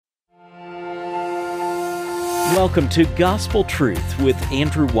Welcome to Gospel Truth with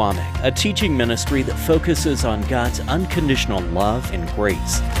Andrew Womack, a teaching ministry that focuses on God's unconditional love and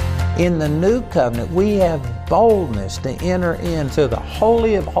grace. In the new covenant, we have boldness to enter into the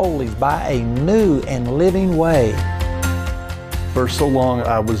Holy of Holies by a new and living way. For so long,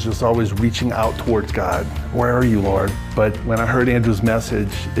 I was just always reaching out towards God. Where are you, Lord? But when I heard Andrew's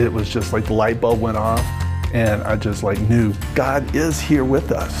message, it was just like the light bulb went off, and I just knew God is here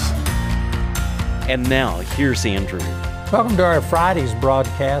with us. And now, here's Andrew. Welcome to our Friday's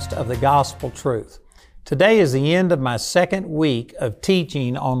broadcast of the Gospel Truth. Today is the end of my second week of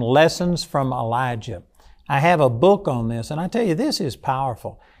teaching on lessons from Elijah. I have a book on this, and I tell you, this is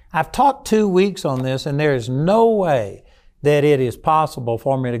powerful. I've taught 2 weeks on this, and there is no way that it is possible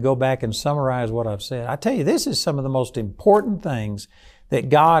for me to go back and summarize what I've said. I tell you, this is some of the most important things that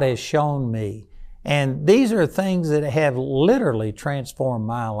God has shown me. And these are things that have literally transformed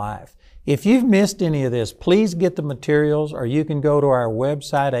my life. If you've missed any of this, please get the materials, or you can go to our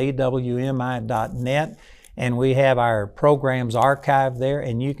website, awmi.net, and we have our programs archived there,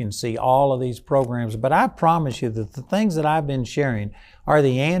 and you can see all of these programs. But I promise you that the things that I've been sharing are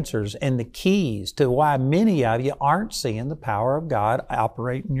the answers and the keys to why many of you aren't seeing the power of God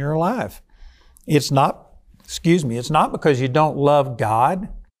operate in your life. It's not because you don't love God.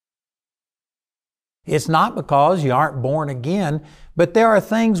 It's not because you aren't born again, but there are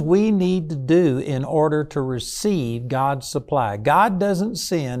things we need to do in order to receive God's supply. God doesn't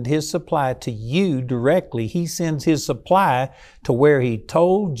send His supply to you directly. He sends His supply to where He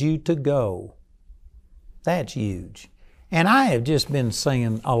told you to go. That's huge. And I have just been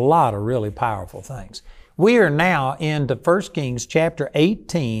saying a lot of really powerful things. We are now into 1 Kings chapter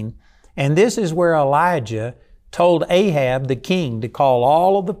 18, and this is where Elijah told Ahab the king to call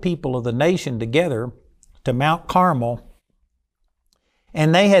all of the people of the nation together to Mount Carmel.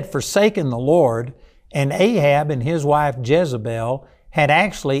 And they had forsaken the Lord, and Ahab and his wife Jezebel had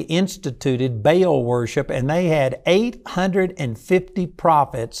actually instituted Baal worship, and they had 850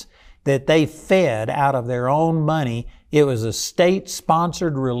 prophets that they fed out of their own money. It was a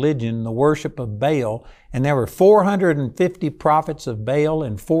state-sponsored religion, the worship of Baal, and there were 450 prophets of Baal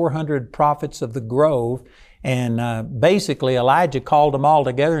and 400 prophets of the grove. And basically Elijah called them all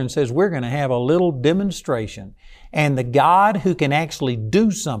together and says, we're going to have a little demonstration. And the God who can actually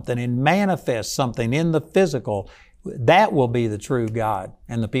do something and manifest something in the physical, that will be the true God.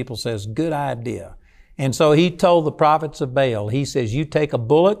 And the people says, good idea. And so he told the prophets of Baal, he says, you take a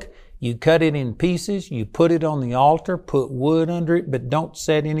bullock, you cut it in pieces, you put it on the altar, put wood under it, but don't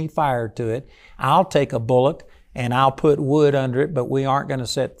set any fire to it. I'll take a bullock and I'll put wood under it, but we aren't going to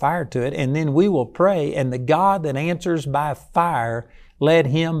set fire to it. And then we will pray, and the God that answers by fire, let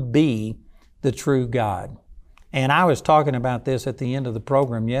Him be the true God. And I was talking about this at the end of the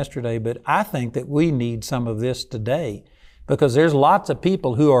program yesterday, but I think that we need some of this today, because there's lots of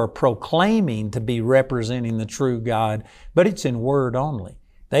people who are proclaiming to be representing the true God, but it's in word only.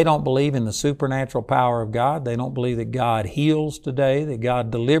 They don't believe in the supernatural power of God. They don't believe that God heals today, that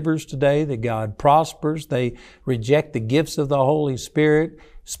God delivers today, that God prospers. They reject the gifts of the Holy Spirit,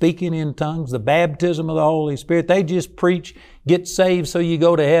 speaking in tongues, the baptism of the Holy Spirit. They just preach, get saved so you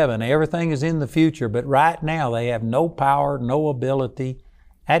go to heaven. Everything is in the future, but right now they have no power, no ability.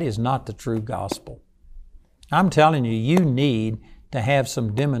 That is not the true gospel. I'm telling you, you need to have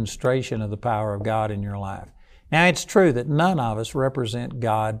some demonstration of the power of God in your life. Now, it's true that none of us represent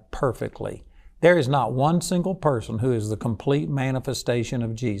God perfectly. There is not one single person who is the complete manifestation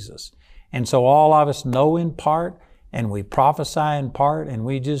of Jesus. And so all of us know in part, and we prophesy in part, and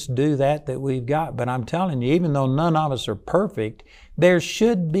we just do that we've got. But I'm telling you, even though none of us are perfect, there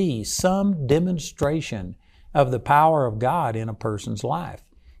should be some demonstration of the power of God in a person's life.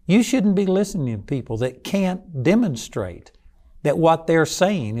 You shouldn't be listening to people that can't demonstrate that what they're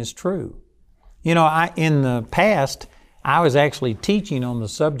saying is true. You know, in the past, I was actually teaching on the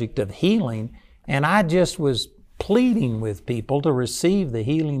subject of healing, and I just was pleading with people to receive the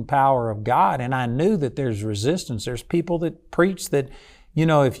healing power of God, and I knew that there's resistance. There's people that preach that, you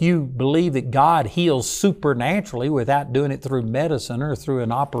know, if you believe that God heals supernaturally without doing it through medicine or through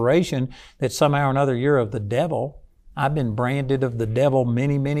an operation, that somehow or another you're of the devil. I've been branded of the devil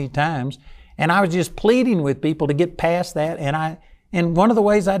many, many times, and I was just pleading with people to get past that, and one of the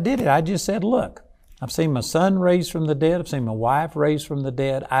ways I did it, I just said, look, I've seen my son raised from the dead. I've seen my wife raised from the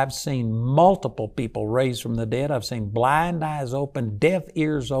dead. I've seen multiple people raised from the dead. I've seen blind eyes open, deaf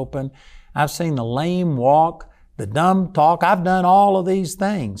ears open. I've seen the lame walk, the dumb talk. I've done all of these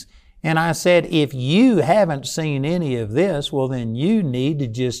things. And I said, if you haven't seen any of this, well, then you need to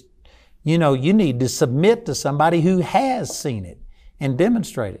just, you need to submit to somebody who has seen it. and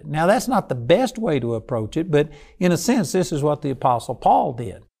demonstrate it. Now, that's not the best way to approach it, but in a sense, this is what the Apostle Paul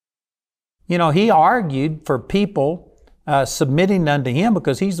did. You know, he argued for people submitting unto him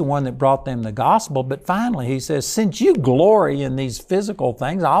because he's the one that brought them the gospel. But finally, he says, since you glory in these physical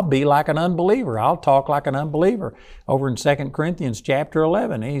things, I'll be like an unbeliever. I'll talk like an unbeliever. Over in 2 Corinthians chapter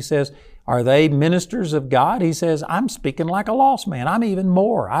 11, he says, are they ministers of God? He says, I'm speaking like a lost man. I'm even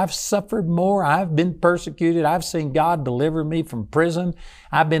more. I've suffered more. I've been persecuted. I've seen God deliver me from prison.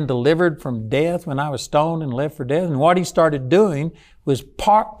 I've been delivered from death when I was stoned and left for death. And what he started doing was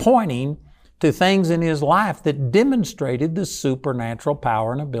pointing to things in his life that demonstrated the supernatural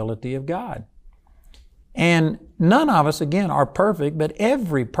power and ability of God. And none of us, again, are perfect, but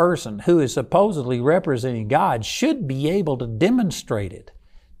every person who is supposedly representing God should be able to demonstrate it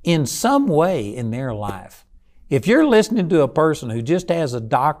in some way in their life. If you're listening to a person who just has a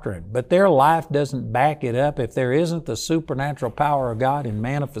doctrine, but their life doesn't back it up, if there isn't the supernatural power of God in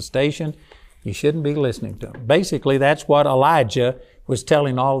manifestation, you shouldn't be listening to them. Basically, that's what Elijah was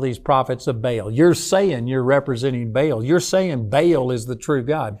telling all these prophets of Baal. You're saying you're representing Baal. You're saying Baal is the true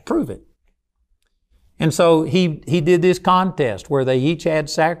God. Prove it. And so he did this contest where they each had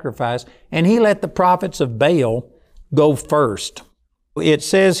sacrifice, and he let the prophets of Baal go first. It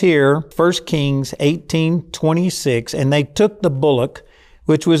says here, 1 Kings 18:26, and they took the bullock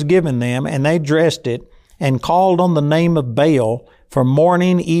which was given them, and they dressed it, and called on the name of Baal from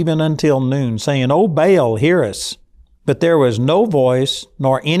morning even until noon, saying, O Baal, hear us. But there was no voice,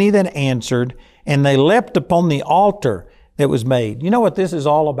 nor any that answered, and they leapt upon the altar that was made. You know what this is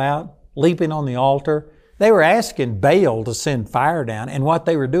all about? Leaping on the altar. They were asking Baal to send fire down, and what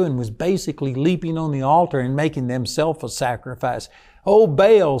they were doing was basically leaping on the altar and making themselves a sacrifice. Oh,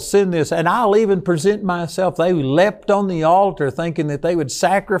 Baal, send this, and I'll even present myself. They leapt on the altar thinking that they would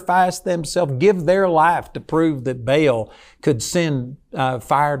sacrifice themselves, give their life to prove that Baal could send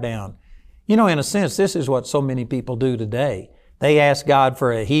fire down. You know, in a sense, this is what so many people do today. They ask God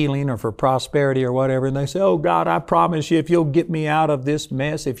for a healing or for prosperity or whatever, and they say, oh God, I promise you, if you'll get me out of this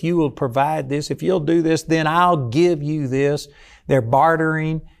mess, if you will provide this, if you'll do this, then I'll give you this. They're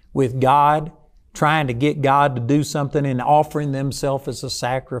bartering with God, trying to get God to do something and offering themselves as a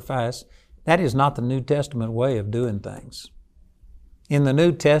sacrifice. That is not the New Testament way of doing things. In the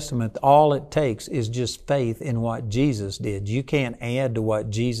New Testament, all it takes is just faith in what Jesus did. You can't add to what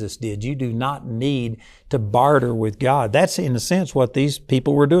Jesus did. You do not need to barter with God. That's, in a sense, what these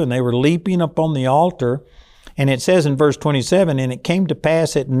people were doing. They were leaping upon the altar. And it says in verse 27, and it came to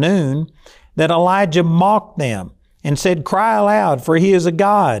pass at noon that Elijah mocked them and said, cry aloud, for he is a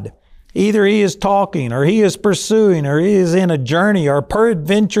god. Either he is talking, or he is pursuing, or he is in a journey, or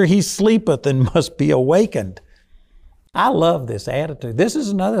peradventure he sleepeth and must be awakened. I love this attitude. This is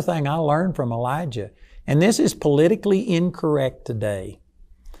another thing I learned from Elijah. And this is politically incorrect today.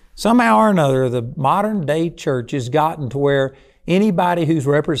 Somehow or another, the modern day church has gotten to where anybody who's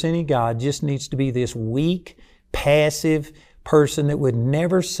representing God just needs to be this weak, passive person that would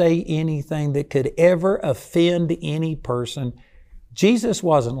never say anything that could ever offend any person. Jesus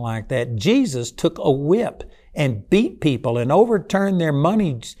wasn't like that. Jesus took a whip and beat people and overturned their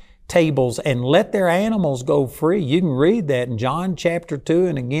money tables and let their animals go free. You can read that in John chapter 2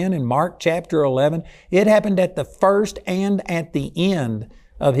 and again in Mark chapter 11. It happened at the first and at the end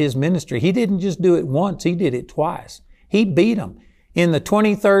of His ministry. He didn't just do it once, He did it twice. He beat them. In the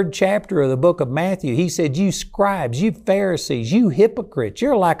 23rd chapter of the book of Matthew, He said, you scribes, you Pharisees, you hypocrites,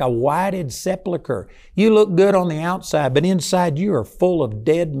 you're like a whited sepulchre. You look good on the outside, but inside you are full of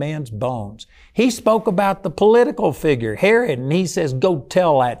dead men's bones. He spoke about the political figure, Herod, and He says, go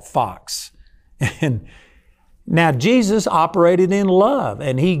tell that fox. And now Jesus operated in love,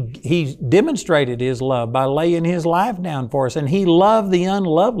 and He demonstrated His love by laying His life down for us, and He loved the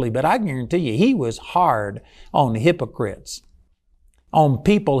unlovely, but I guarantee you, He was hard on hypocrites, on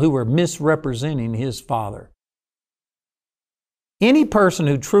people who were misrepresenting His Father. Any person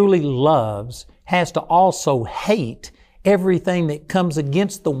who truly loves has to also hate everything that comes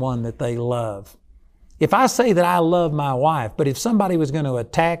against the one that they love. If I say that I love my wife, but if somebody was going to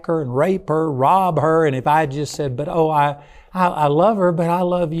attack her and rape her, rob her, and if I just said, but oh, I love her, but I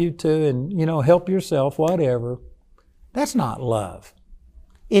love you too, and help yourself, whatever, that's not love.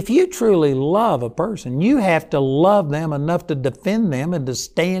 If you truly love a person, you have to love them enough to defend them and to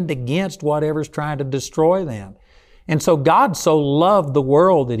stand against whatever's trying to destroy them. And so God so loved the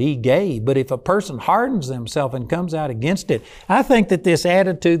world that He gave, but if a person hardens themselves and comes out against it, I think that this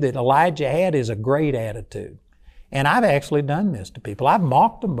attitude that Elijah had is a great attitude. And I've actually done this to people. I've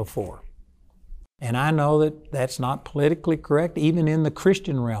mocked them before. And I know that that's not politically correct, even in the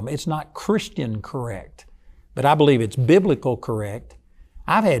Christian realm. It's not Christian correct. but I believe it's biblical correct.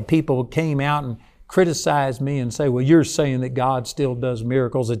 I've had people who came out and criticize me and say, well, you're saying that God still does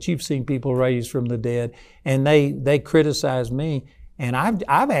miracles, that you've seen people raised from the dead, and they criticize me. And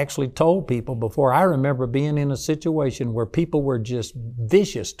I've actually told people before, I remember being in a situation where people were just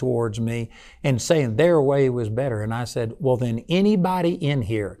vicious towards me and saying their way was better. And I said, well, then anybody in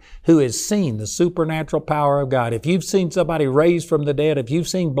here who has seen the supernatural power of God, if you've seen somebody raised from the dead, if you've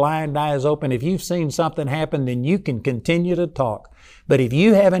seen blind eyes open, if you've seen something happen, then you can continue to talk. But if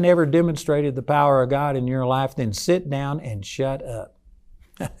you haven't ever demonstrated the power of God in your life, then sit down and shut up.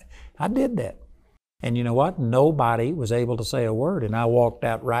 I did that. And you know what? Nobody was able to say a word, and I walked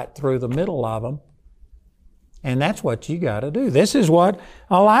out right through the middle of them. And that's what you got to do. This is what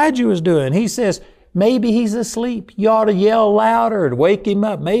Elijah was doing. He says, maybe he's asleep. You ought to yell louder to wake him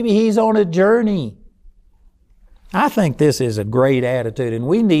up. Maybe he's on a journey. I think this is a great attitude, and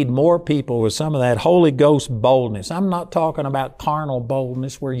we need more people with some of that Holy Ghost boldness. I'm not talking about carnal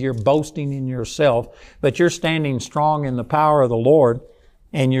boldness where you're boasting in yourself, but you're standing strong in the power of the Lord,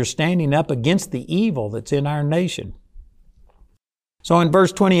 and you're standing up against the evil that's in our nation. So in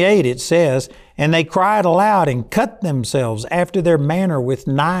verse 28 it says, and they cried aloud and cut themselves after their manner with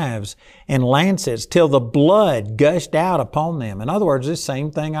knives and lancets till the blood gushed out upon them. In other words, this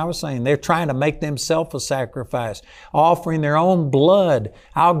same thing I was saying. They're trying to make themselves a sacrifice, offering their own blood.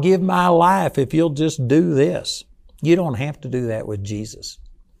 I'll give my life if you'll just do this. You don't have to do that with Jesus.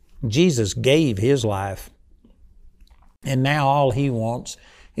 Jesus gave His life. And now all He wants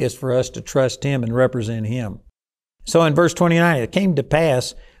is for us to trust Him and represent Him. So in verse 29, it came to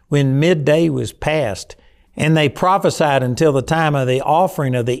pass when midday was past, and they prophesied until the time of the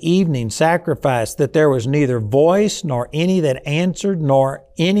offering of the evening sacrifice, that there was neither voice, nor any that answered, nor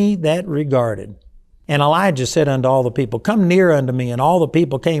any that regarded. And Elijah said unto all the people, come near unto me. And all the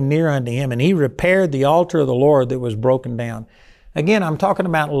people came near unto him, and he repaired the altar of the Lord that was broken down. Again, I'm talking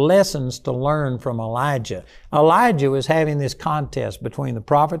about lessons to learn from Elijah. Elijah was having this contest between the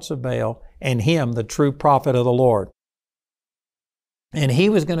prophets of Baal and him, the true prophet of the Lord. And he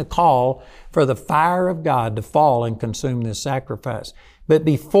was going to call for the fire of God to fall and consume this sacrifice. But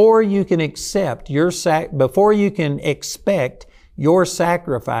before you can expect your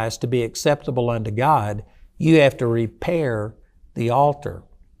sacrifice to be acceptable unto God, you have to repair the altar.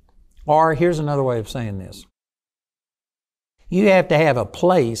 Or here's another way of saying this. You have to have a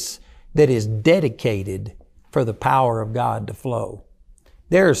place that is dedicated for the power of God to flow.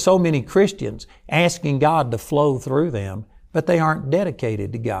 There are so many Christians asking God to flow through them, but they aren't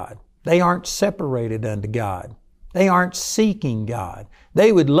dedicated to God. They aren't separated unto God. They aren't seeking God.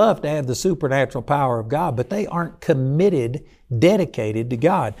 They would love to have the supernatural power of God, but they aren't committed, dedicated to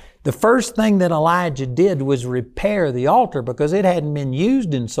God. The first thing that Elijah did was repair the altar because it hadn't been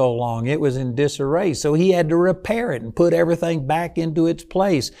used in so long. It was in disarray. So he had to repair it and put everything back into its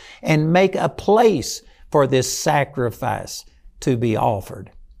place and make a place for this sacrifice to be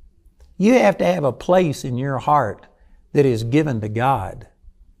offered. You have to have a place in your heart that is given to God,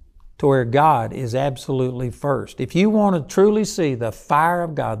 to where God is absolutely first. If you want to truly see the fire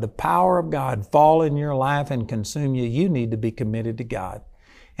of God, the power of God fall in your life and consume you, you need to be committed to God.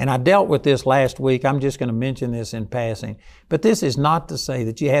 And I dealt with this last week. I'm just going to mention this in passing. But this is not to say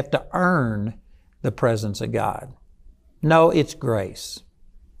that you have to earn the presence of God. No, it's grace.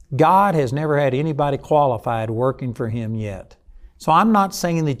 God has never had anybody qualified working for Him yet. So I'm not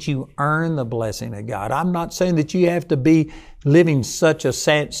saying that you earn the blessing of God. I'm not saying that you have to be living such a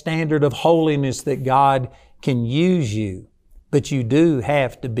standard of holiness that God can use you. But you do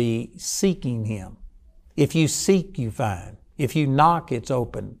have to be seeking Him. If you seek, you find. If you knock, it's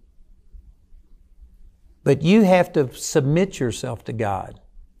open. But you have to submit yourself to God.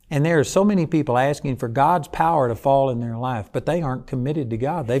 And there are so many people asking for God's power to fall in their life, but they aren't committed to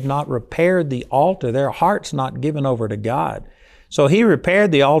God. They've not repaired the altar. Their heart's not given over to God. So he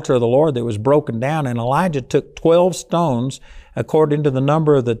repaired the altar of the Lord that was broken down, and Elijah took 12 stones, according to the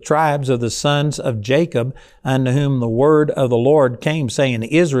number of the tribes of the sons of Jacob, unto whom the word of the Lord came, saying,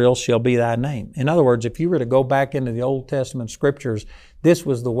 Israel shall be thy name. In other words, if you were to go back into the Old Testament scriptures, this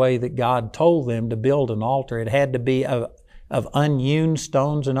was the way that God told them to build an altar. It had to be of unhewn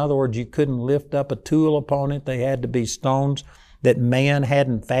stones. In other words, you couldn't lift up a tool upon it. They had to be stones that man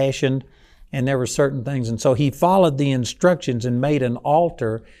hadn't fashioned. And there were certain things. And so he followed the instructions and made an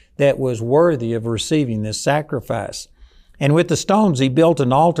altar that was worthy of receiving this sacrifice. And with the stones he built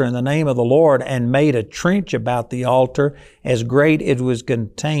an altar in the name of the Lord and made a trench about the altar as great as was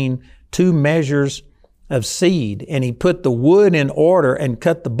contained 2 measures of seed. And he put the wood in order and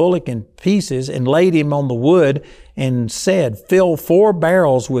cut the bullock in pieces and laid him on the wood and said, Fill 4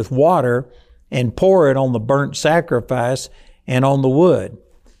 barrels with water and pour it on the burnt sacrifice and on the wood.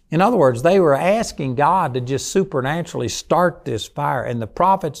 In other words, they were asking God to just supernaturally start this fire, and the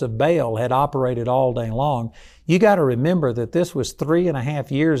prophets of Baal had operated all day long. You got to remember that this was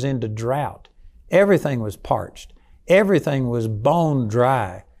 3.5 years into drought. Everything was parched. Everything was bone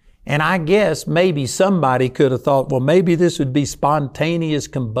dry. And I guess maybe somebody could have thought, well, maybe this would be spontaneous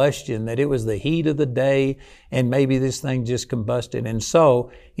combustion, that it was the heat of the day and maybe this thing just combusted. And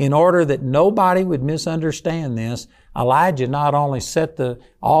so, in order that nobody would misunderstand this, Elijah not only set the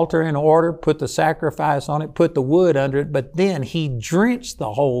altar in order, put the sacrifice on it, put the wood under it, but then he drenched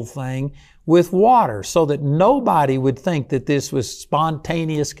the whole thing with water so that nobody would think that this was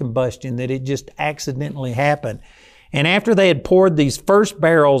spontaneous combustion, that it just accidentally happened. And after they had poured these first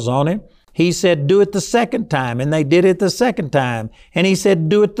barrels on it, he said, do it the second time. And they did it the second time. And he said,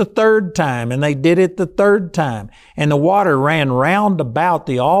 do it the third time. And they did it the third time. And the water ran round about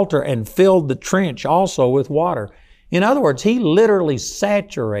the altar and filled the trench also with water. In other words, he literally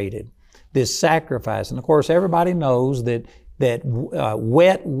saturated this sacrifice. And of course, everybody knows that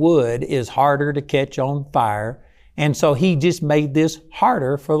wet wood is harder to catch on fire. And so he just made this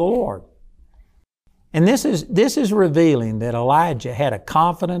harder for the Lord. And this is revealing that Elijah had a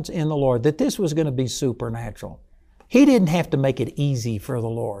confidence in the Lord that this was going to be supernatural. He didn't have to make it easy for the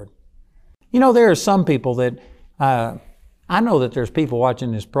Lord. You know, there are some people that, I know that there's people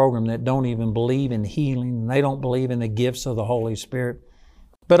watching this program that don't even believe in healing, and they don't believe in the gifts of the Holy Spirit.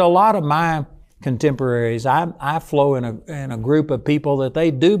 But a lot of my contemporaries, I flow in a group of people that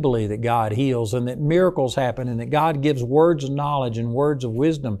they do believe that God heals and that miracles happen and that God gives words of knowledge and words of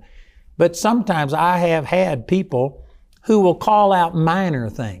wisdom. But sometimes I have had people who will call out minor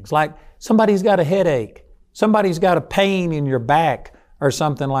things, like somebody's got a headache, somebody's got a pain in your back or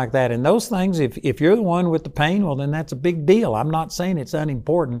something like that. And those things, if you're the one with the pain, well, then that's a big deal. I'm not saying it's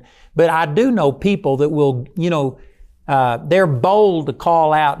unimportant, but I do know people that will, they're bold to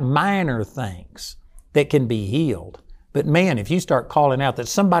call out minor things that can be healed. But man, if you start calling out that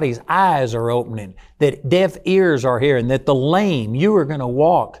somebody's eyes are opening, that deaf ears are hearing, that the lame, you are going to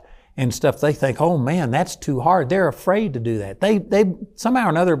walk and stuff, they think, oh man, that's too hard. They're afraid to do that. They somehow or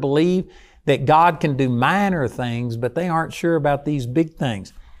another believe that God can do minor things, but they aren't sure about these big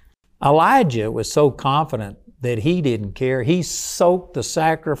things. Elijah was so confident that he didn't care. He soaked the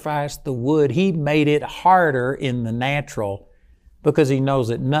sacrifice, the wood. He made it harder in the natural because he knows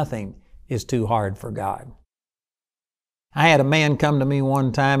that nothing is too hard for God. I had a man come to me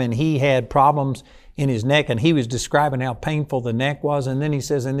one time and he had problems in his neck, and he was describing how painful the neck was. And then he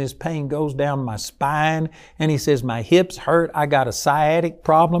says, and this pain goes down my spine. And he says, my hips hurt. I got a sciatic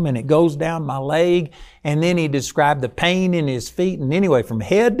problem and it goes down my leg. And then he described the pain in his feet. And anyway, from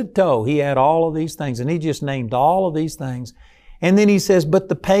head to toe, he had all of these things. And he just named all of these things. And then he says, but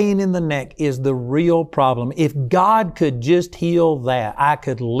the pain in the neck is the real problem. If God could just heal that, I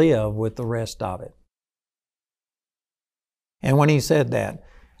could live with the rest of it. And when he said that,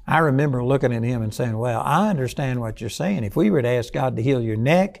 I remember looking at him and saying, well, I understand what you're saying. If we were to ask God to heal your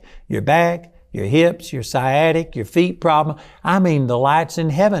neck, your back, your hips, your sciatic, your feet problem, I mean, the lights in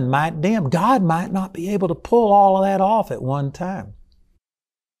heaven might dim. God might not be able to pull all of that off at one time.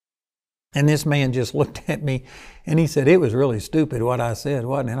 And this man just looked at me and he said, it was really stupid what I said,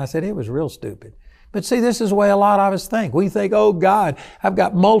 wasn't it? And I said, it was real stupid. But see, this is the way a lot of us think. We think, oh God, I've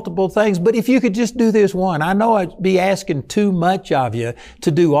got multiple things, but if you could just do this one, I know I'd be asking too much of you to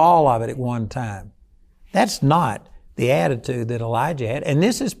do all of it at one time. That's not the attitude that Elijah had. And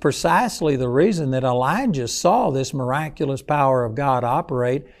this is precisely the reason that Elijah saw this miraculous power of God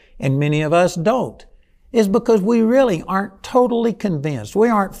operate, and many of us don't, is because we really aren't totally convinced. We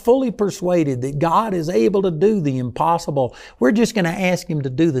aren't fully persuaded that God is able to do the impossible. We're just going to ask Him to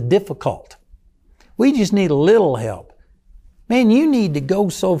do the difficult. We just need a little help. Man, you need to go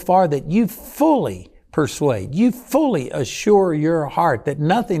so far that you fully persuade, you fully assure your heart that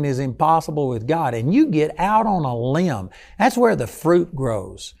nothing is impossible with God, and you get out on a limb. That's where the fruit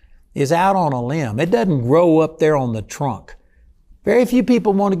grows, is out on a limb. It doesn't grow up there on the trunk. Very few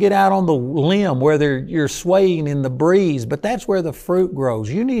people want to get out on the limb where you're swaying in the breeze, but that's where the fruit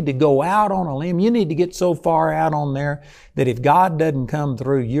grows. You need to go out on a limb. You need to get so far out on there that if God doesn't come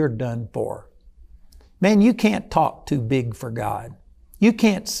through, you're done for. Man, you can't talk too big for God. You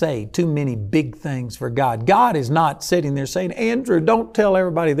can't say too many big things for God. God is not sitting there saying, Andrew, don't tell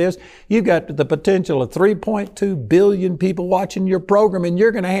everybody this. You've got the potential of 3.2 billion people watching your program, and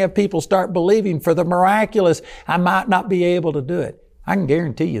you're going to have people start believing for the miraculous. I might not be able to do it. I can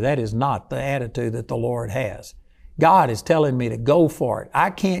guarantee you that is not the attitude that the Lord has. God is telling me to go for it. I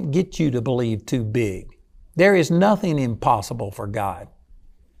can't get you to believe too big. There is nothing impossible for God.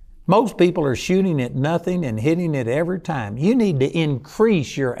 Most people are shooting at nothing and hitting it every time. You need to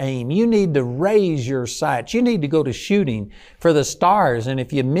increase your aim. You need to raise your sights. You need to go to shooting for the stars, and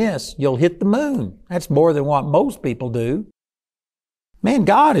if you miss, you'll hit the moon. That's more than what most people do. Man,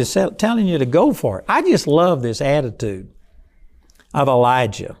 God is telling you to go for it. I just love this attitude of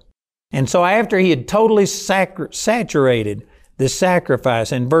Elijah. And so after he had totally saturated the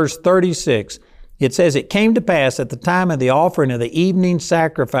sacrifice, in verse 36, it says, "It came to pass at the time of the offering of the evening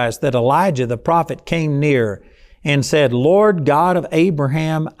sacrifice that Elijah the prophet came near and said, Lord God of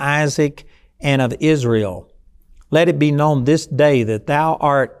Abraham, Isaac, and of Israel, let it be known this day that thou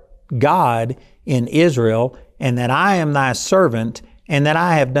art God in Israel, and that I am thy servant, and that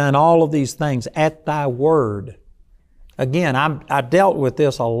I have done all of these things at thy word." Again, I dealt with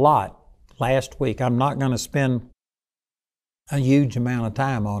this a lot last week. I'm not going to spend a huge amount of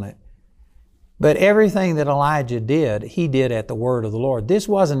time on it. But everything that Elijah did, he did at the word of the Lord. This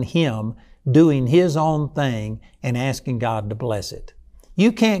wasn't him doing his own thing and asking God to bless it.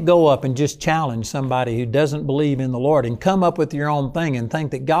 You can't go up and just challenge somebody who doesn't believe in the Lord and come up with your own thing and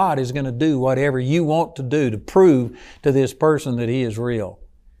think that God is going to do whatever you want to do to prove to this person that He is real.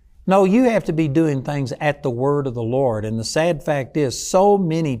 No, you have to be doing things at the word of the Lord. And the sad fact is, so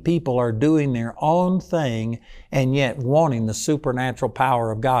many people are doing their own thing and yet wanting the supernatural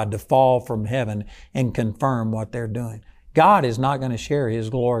power of God to fall from heaven and confirm what they're doing. God is not going to share His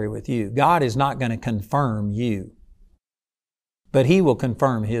glory with you. God is not going to confirm you. But He will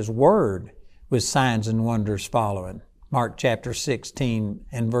confirm His word with signs and wonders following. Mark chapter 16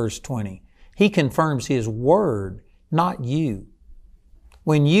 and verse 20. He confirms His word, not you.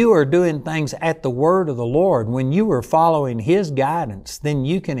 When you are doing things at the word of the Lord, when you are following His guidance, then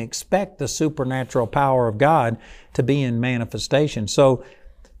you can expect the supernatural power of God to be in manifestation. So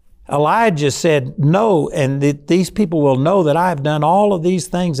Elijah said, "No, and these people will know that I have done all of these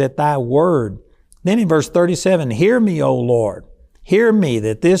things at thy word." Then in verse 37, "Hear me, O Lord, hear me,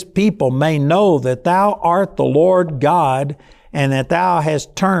 that this people may know that thou art the Lord God, and that thou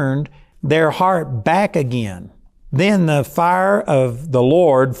hast turned their heart back again." Then the fire of the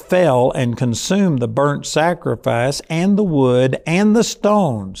Lord fell and consumed the burnt sacrifice and the wood and the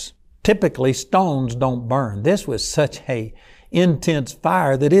stones. Typically, stones don't burn. This was such a intense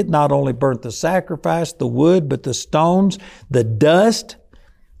fire that it not only burnt the sacrifice, the wood, but the stones, the dust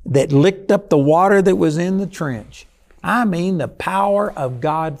that licked up the water that was in the trench. I mean, the power of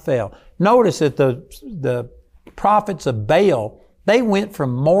God fell. Notice that the prophets of Baal, they went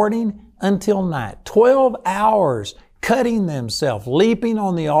from morning until night, 12 hours, cutting themselves, leaping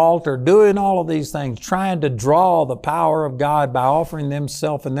on the altar, doing all of these things, trying to draw the power of God by offering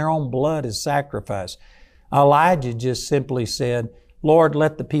themselves and their own blood as sacrifice. Elijah just simply said, "Lord,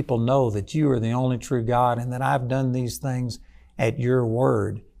 let the people know that you are the only true God and that I've done these things at your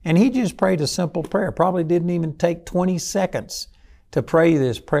word." And he just prayed a simple prayer. Probably didn't even take 20 seconds to pray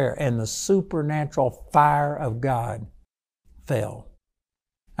this prayer, and the supernatural fire of God fell.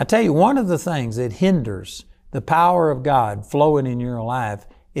 I tell you, one of the things that hinders the power of God flowing in your life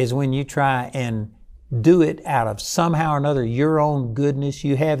is when you try and do it out of somehow or another your own goodness.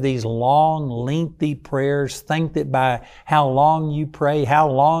 You have these long, lengthy prayers. Think that by how long you pray, how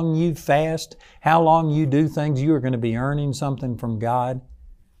long you fast, how long you do things, you are going to be earning something from God.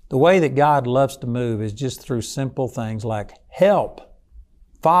 The way that God loves to move is just through simple things like, "Help,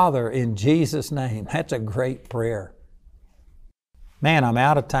 Father, in Jesus' name." That's a great prayer. Man, I'm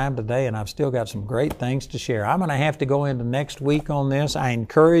out of time today and I've still got some great things to share. I'm going to have to go into next week on this. I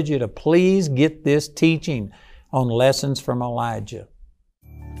encourage you to please get this teaching on lessons from Elijah.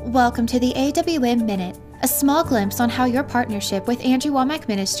 Welcome to the AWM Minute, a small glimpse on how your partnership with Andrew Womack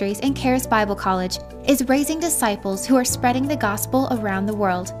Ministries and Charis Bible College is raising disciples who are spreading the gospel around the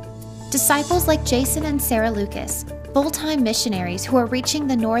world. Disciples like Jason and Sarah Lucas, full-time missionaries who are reaching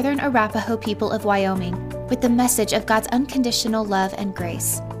the northern Arapaho people of Wyoming with the message of God's unconditional love and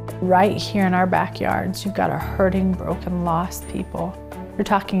grace. Right here in our backyards, you've got a hurting, broken, lost people. You're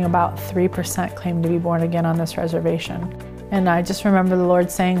talking about 3% claim to be born again on this reservation. And I just remember the Lord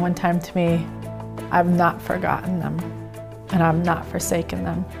saying one time to me, "I've not forgotten them, and I've not forsaken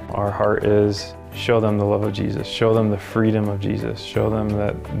them." Our heart is show them the love of Jesus, show them the freedom of Jesus, show them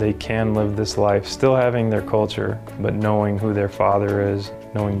that they can live this life still having their culture, but knowing who their Father is,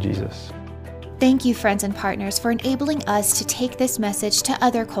 knowing Jesus. Thank you, friends and partners, for enabling us to take this message to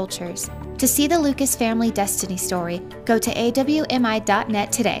other cultures. To see the Lucas family destiny story, go to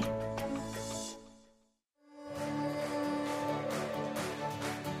awmi.net today.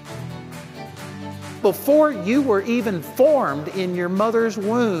 Before you were even formed in your mother's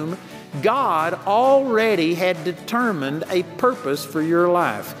womb, God already had determined a purpose for your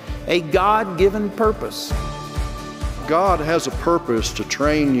life. a God-given purpose. God has a purpose to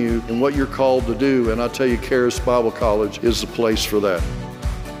train you in what you're called to do, and I tell you, Charis Bible College is the place for that.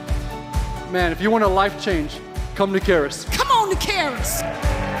 Man, if you want a life change, come to Charis. Come on to Charis.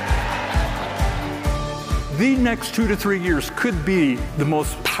 The next 2 to 3 years could be the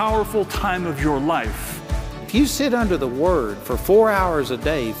most powerful time of your life. If you sit under the Word for 4 hours a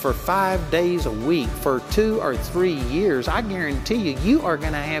day, for 5 days a week, for 2 or 3 years, I guarantee you, you are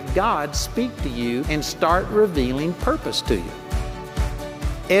going to have God speak to you and start revealing purpose to you.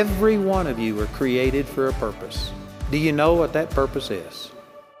 Every one of you are created for a purpose. Do you know what that purpose is?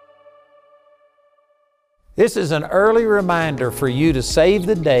 This is an early reminder for you to save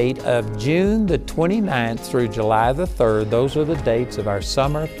the date of June the 29th through July the 3rd. Those are the dates of our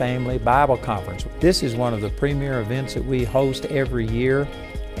Summer Family Bible Conference. This is one of the premier events that we host every year,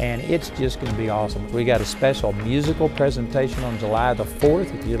 and it's just going to be awesome. We got a special musical presentation on July the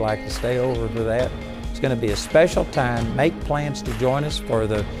 4th if you'd like to stay over for that. It's going to be a special time. Make plans to join us for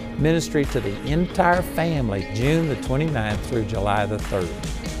the ministry to the entire family, June the 29th through July the 3rd.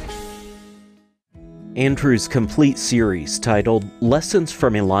 Andrew's complete series titled Lessons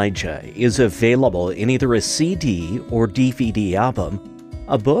from Elijah is available in either a CD or DVD album,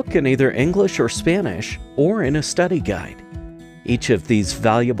 a book in either English or Spanish, or in a study guide. Each of these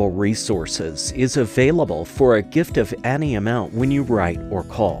valuable resources is available for a gift of any amount when you write or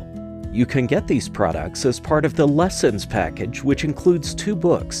call. You can get these products as part of the Lessons package, which includes 2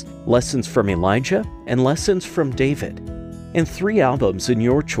 books, Lessons from Elijah and Lessons from David, and 3 albums in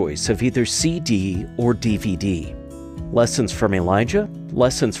your choice of either CD or DVD. Lessons from Elijah,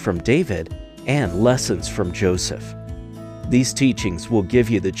 Lessons from David, and Lessons from Joseph. These teachings will give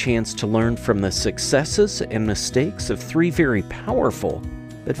you the chance to learn from the successes and mistakes of 3 very powerful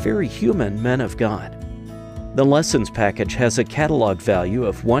but very human men of God. The Lessons package has a catalog value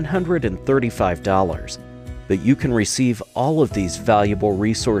of $135, but you can receive all of these valuable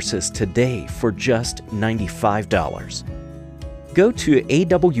resources today for just $95. Go to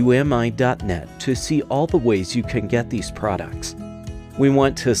awmi.net to see all the ways you can get these products. We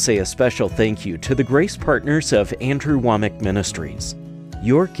want to say a special thank you to the grace partners of Andrew Wommack Ministries.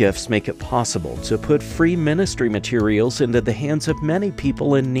 Your gifts make it possible to put free ministry materials into the hands of many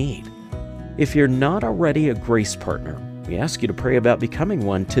people in need. If you're not already a grace partner, we ask you to pray about becoming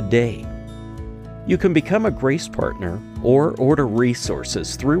one today. You can become a grace partner or order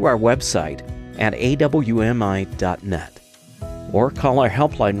resources through our website at awmi.net. Or call our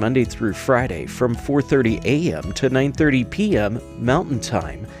helpline Monday through Friday from 4:30 a.m. to 9:30 p.m. Mountain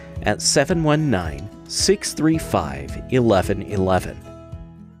Time at 719-635-1111.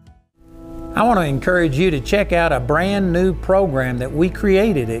 I want to encourage you to check out a brand new program that we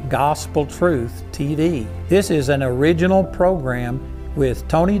created at Gospel Truth TV. This is an original program with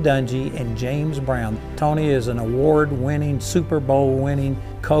Tony Dungy and James Brown. Tony is an award-winning, Super Bowl-winning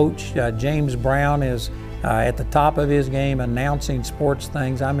coach. James Brown is at the top of his game announcing sports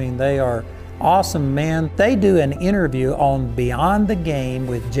things. I mean, they are awesome men. They do an interview on Beyond the Game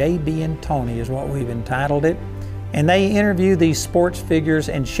with JB and Tony is what we've entitled it. And they interview these sports figures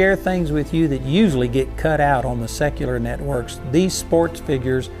and share things with you that usually get cut out on the secular networks. These sports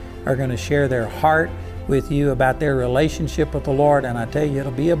figures are going to share their heart with you about their relationship with the Lord, and I tell you,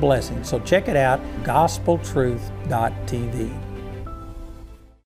 it'll be a blessing. So check it out, gospeltruth.tv.